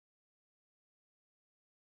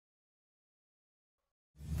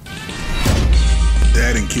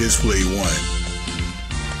Kids Play 1.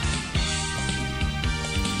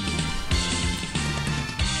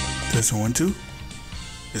 Testing 1, 2.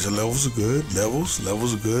 Is the levels are good? Levels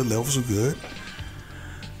are good. Levels are good.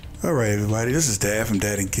 All right, everybody. This is Dad from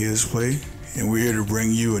Dad and Kids Play, and we're here to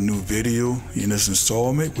bring you a new video. In this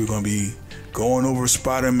installment, we're going to be going over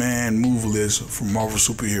Spider-Man move list from Marvel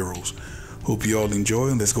superheroes. Hope you all enjoy,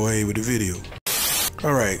 and let's go ahead with the video.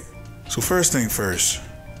 All right. So first thing first,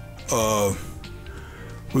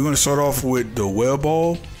 we're going to start off with the web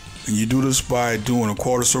ball, and you do this by doing a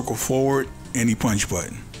quarter circle forward, any punch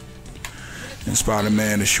button. And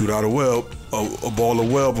Spider-Man to shoot out a web, a ball of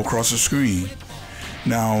web across the screen.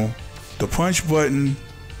 Now, the punch button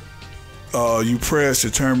you press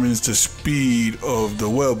determines the speed of the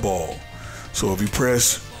web ball. So if you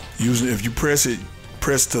press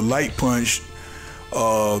the light punch,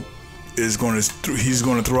 he's going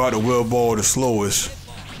to throw out the web ball the slowest,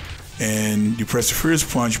 and you press the fierce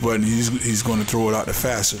punch button, he's going to throw it out the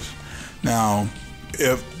fastest. Now,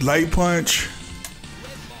 if light punch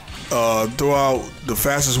throw out the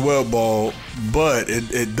fastest web ball, but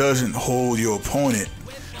it doesn't hold your opponent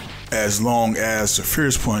as long as the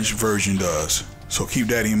fierce punch version does. So keep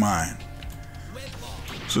that in mind.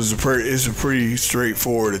 So it's a pretty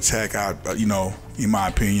straightforward attack, in my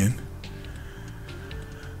opinion.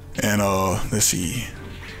 And let's see.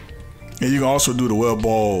 And you can also do the web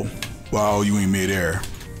ball while you in midair,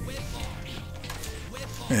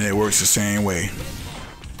 and it works the same way.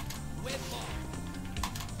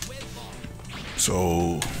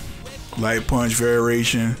 So, light punch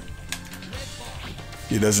variation,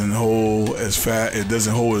 it doesn't hold as fast, it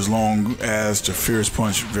doesn't hold as long as the fierce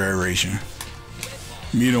punch variation.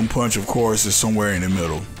 Medium punch, of course, is somewhere in the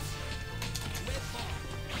middle.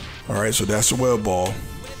 Alright, so that's the web ball.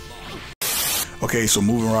 Okay, so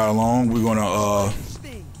moving right along, we're gonna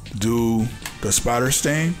do the spider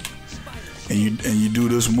sting, and you do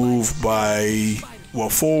this move by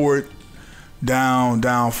forward,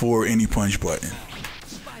 down, forward, any punch button.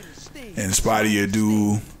 And Spidey, you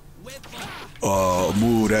do a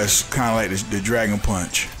move that's kind of like the dragon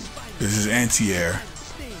punch. This is anti-air.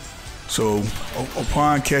 So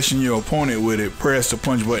upon catching your opponent with it, press the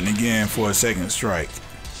punch button again for a second strike.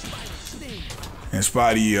 And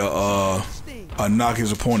Spidey knock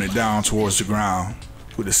his opponent down towards the ground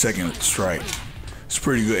with the second strike. It's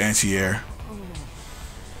pretty good anti-air.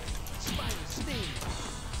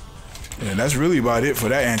 And that's really about it for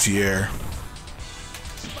that anti-air.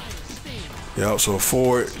 Yep, so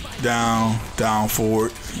forward, down,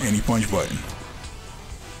 forward, any punch button.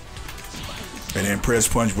 And then press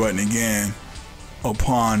punch button again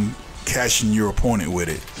upon catching your opponent with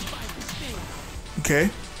it.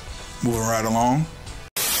 Okay, moving right along.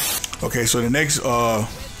 Okay, so the next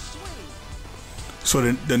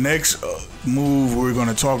move we're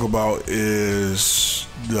gonna talk about is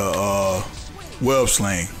the web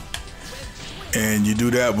sling. And you do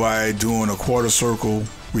that by doing a quarter circle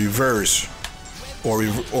reverse or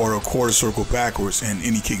a quarter circle backwards and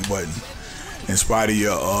any kick button. And Spidey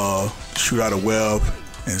shoot out a web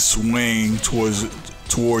and swing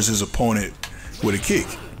towards his opponent with a kick.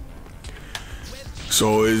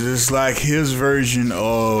 So it's like his version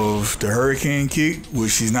of the hurricane kick,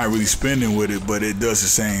 which he's not really spinning with it, but it does the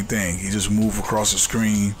same thing. He just moves across the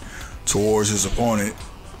screen towards his opponent,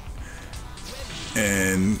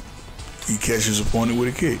 and he catches his opponent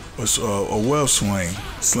with a kick, a web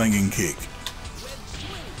slinging kick.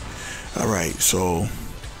 All right, so,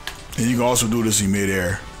 and you can also do this in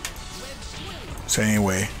midair, same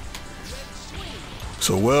way.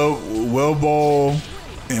 So web ball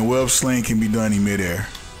and web sling can be done in midair.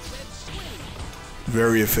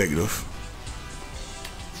 Very effective.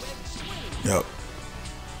 Yep.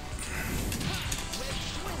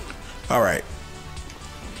 All right,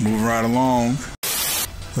 moving right along.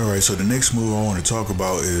 All right, so the next move I want to talk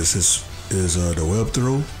about is the web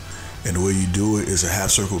throw, and the way you do it is a half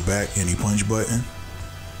circle back, any punch button,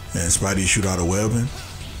 and Spidey shoot out a webbing.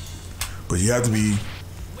 But you have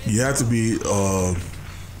to be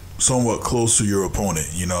somewhat close to your opponent,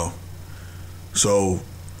 So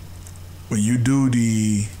when you do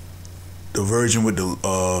the version with the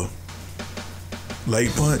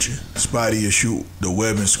light punch, Spidey will shoot the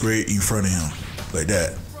webbing straight in front of him like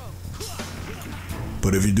that.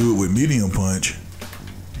 But if you do it with medium punch,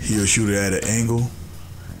 he'll shoot it at an angle.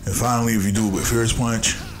 And finally, if you do it with fierce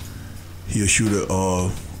punch, he'll shoot it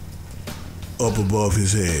up above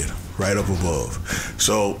his head, right up above.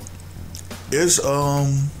 So it's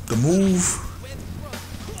the move.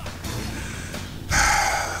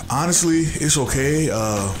 Honestly, it's okay.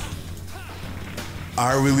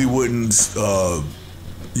 I really wouldn't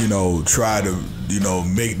try to,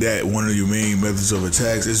 make that one of your main methods of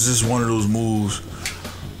attacks. It's just one of those moves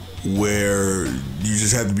where you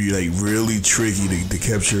just have to be like really tricky to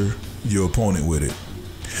capture your opponent with it.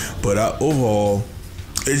 But overall,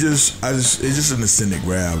 it's just an ascendant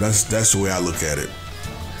grab. That's the way I look at it.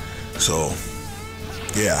 So,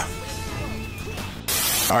 yeah.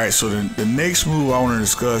 All right, so the next move I want to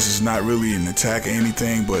discuss is not really an attack or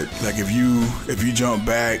anything, but like if you jump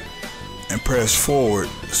back and press forward,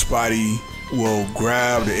 Spidey will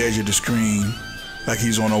grab the edge of the screen like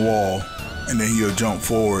he's on a wall, and then he'll jump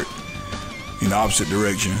forward in the opposite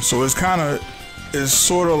direction. So it's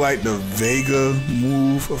sort of like the Vega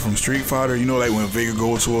move from Street Fighter. Like when Vega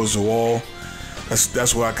goes towards the wall.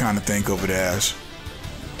 That's what I kind of think of it as.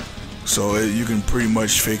 So you can pretty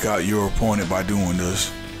much fake out your opponent by doing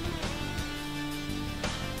this.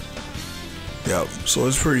 Yep. So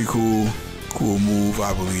it's pretty cool move,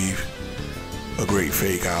 I believe. A great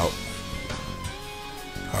fake out.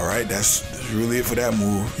 All right, that's really it for that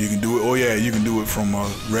move. You can do it. Oh yeah, you can do it from a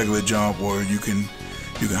regular jump, or you can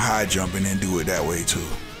high jump and then do it that way too.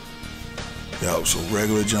 Yep. So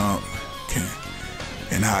regular jump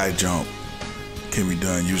and high jump can be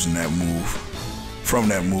done using that move, from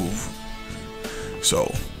that move. So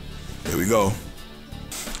there we go.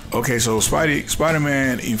 Okay, so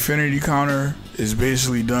Spider-Man Infinity Counter is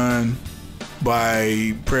basically done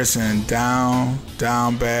by pressing down,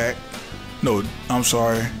 back. No, I'm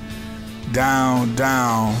sorry. Down,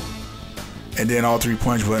 and then all three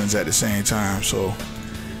punch buttons at the same time. So,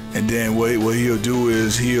 and then what he'll do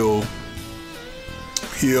is he'll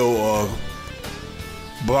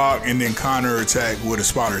block and then counter attack with a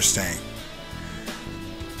spotter sting.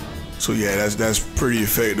 So yeah, that's pretty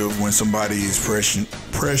effective when somebody is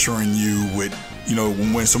pressuring you with,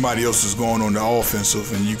 when somebody else is going on the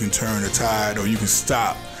offensive, and you can turn the tide, or you can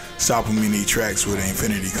stop them in their tracks with an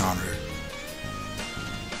infinity counter.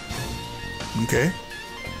 Okay.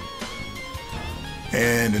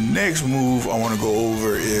 And the next move I want to go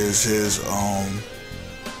over is his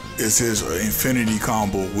infinity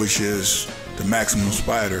combo, which is the maximum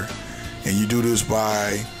spider, and you do this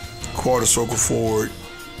by quarter circle forward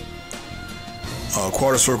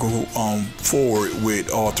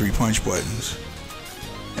with all three punch buttons,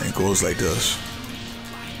 and it goes like this.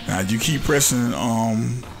 Now you keep pressing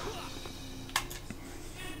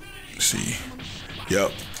let's see,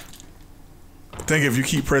 yep, I think if you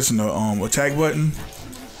keep pressing the attack button,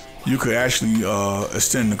 you could actually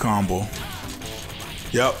extend the combo.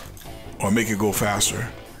 Yep. Or make it go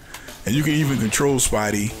faster. And you can even control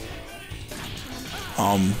Spidey.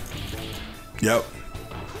 Yep.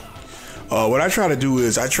 What I try to do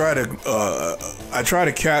is I try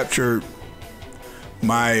to capture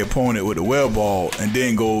my opponent with a web ball, and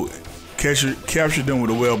then go capture them with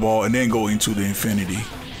a web ball, and then go into the infinity.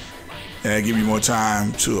 And that give you more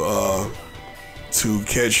time to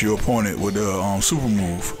catch your opponent with the super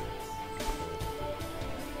move.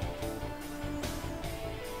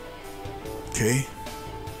 Okay.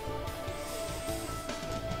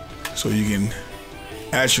 So you can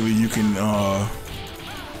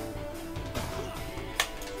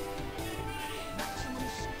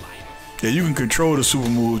you can control the super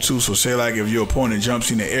move too. So say like if your opponent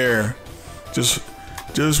jumps in the air, just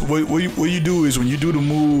what you do is when you do the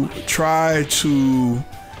move, try to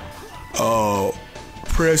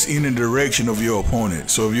press in the direction of your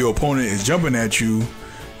opponent. So if your opponent is jumping at you,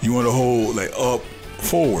 you want to hold like up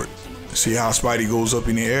forward. See how Spidey goes up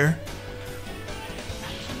in the air?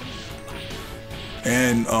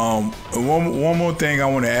 And one more thing I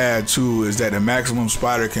want to add too is that the maximum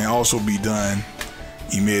spider can also be done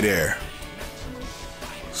in midair.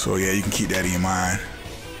 So yeah, you can keep that in mind.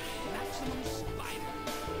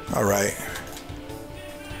 All right.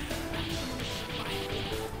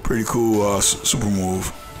 Pretty cool super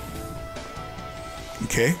move.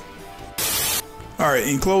 Okay. All right,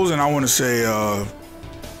 in closing, I want to say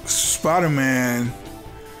Spider-Man,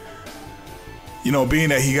 being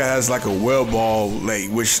that he has like a web ball, like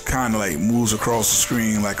which kind of like moves across the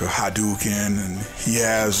screen like a Hadouken, and he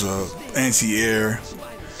has a anti-air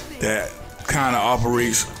that kind of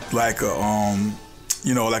operates like a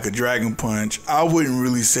like a dragon punch. I wouldn't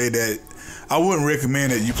really say that. I wouldn't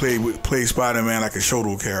recommend that you play Spider-Man like a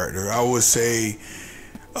Shoto character. I would say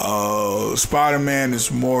Spider-Man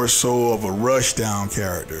is more so of a rush down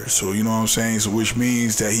character. So you know what I'm saying? So which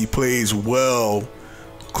means that he plays well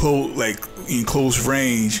in close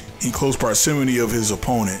range, in close proximity of his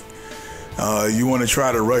opponent. You want to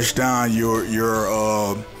try to rush down your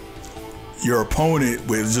opponent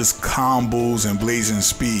with just combos and blazing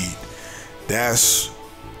speed. That's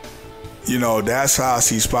you know, that's how I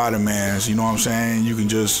see Spider-Man's. You know what I'm saying? You can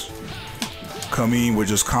just come in with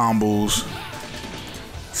just combos.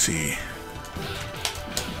 Let's see.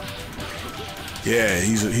 Yeah,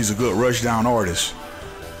 he's a good rush down artist.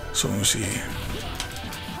 So let me see.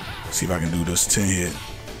 See if I can do this 10 hit.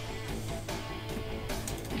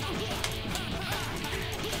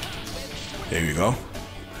 There we go.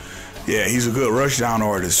 Yeah, he's a good rush down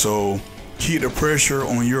artist. So keep the pressure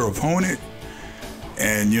on your opponent,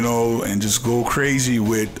 and you know, and just go crazy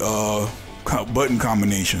with button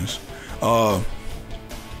combinations.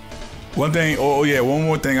 One thing. Oh yeah, one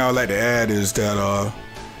more thing I would like to add is that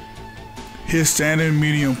his standing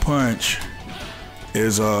medium punch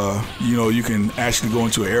is you know, you can actually go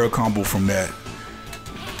into an air combo from that,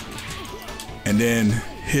 and then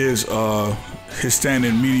his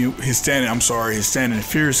standing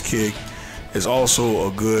fierce kick is also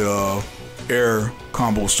a good air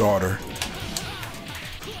combo starter.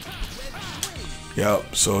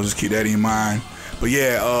 Yep. So just keep that in mind. But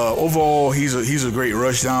yeah, overall he's a great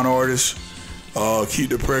rush down artist. Keep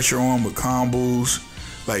the pressure on with combos.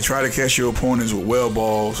 Like, try to catch your opponents with well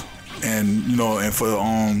balls, and you know, and for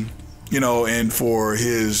you know, and for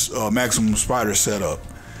his maximum spider setup.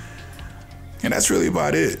 And that's really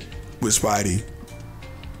about it with Spidey.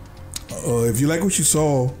 If you like what you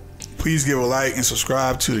saw, please give a like and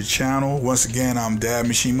subscribe to the channel. Once again, I'm Dad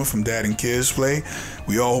Mishima from Dad and Kids Play.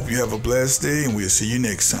 We all hope you have a blessed day, and we'll see you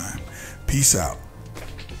next time. Peace out.